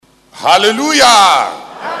Hallelujah.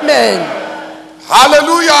 Amen.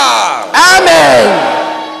 Hallelujah. Amen.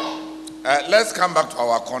 Let's come back to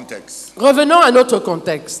our context. Revenons à notre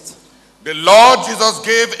contexte. The Lord Jesus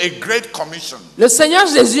gave a great commission. Le Seigneur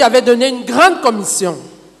Jésus avait donné une grande commission.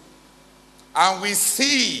 And we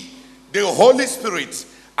see the Holy Spirit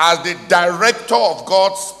as the director of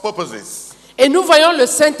God's purposes. Et nous voyons le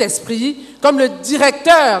Saint-Esprit comme le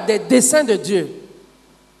directeur des desseins de Dieu.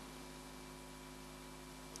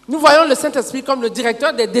 Nous voyons le Saint-Esprit comme le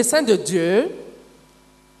directeur des desseins de Dieu.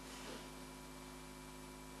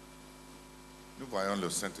 Nous voyons le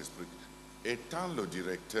Saint-Esprit étant le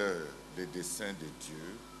directeur des desseins de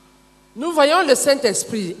Dieu. Nous voyons le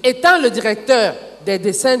Saint-Esprit étant le directeur des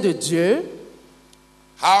desseins de Dieu.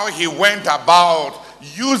 How he went about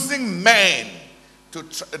using men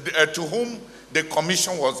to whom the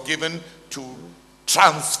commission was given to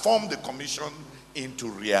transform the commission into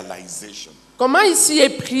realization. Comment il s'y est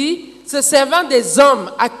pris, se servant des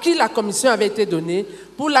hommes à qui la commission avait été donnée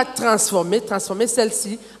pour la transformer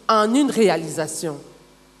celle-ci en une réalisation.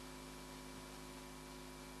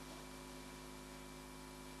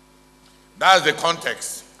 That's the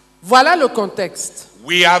context. Voilà le contexte.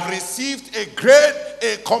 We have received a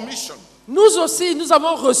great commission. Nous aussi, nous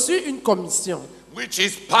avons reçu une commission Which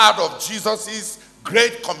is part of Jesus'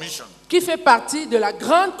 great commission. qui fait partie de la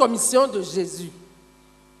grande commission de Jésus.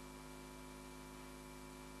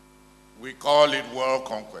 We call it world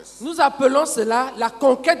conquest. Nous appelons cela la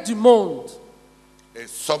conquête du monde. A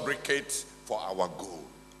sobriquet for our goal.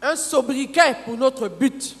 Un sobriquet pour notre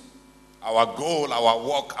but. Our goal, our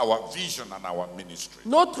work, our vision and our ministry.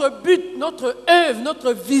 Notre but, notre œuvre,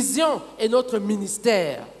 notre vision et notre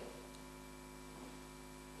ministère.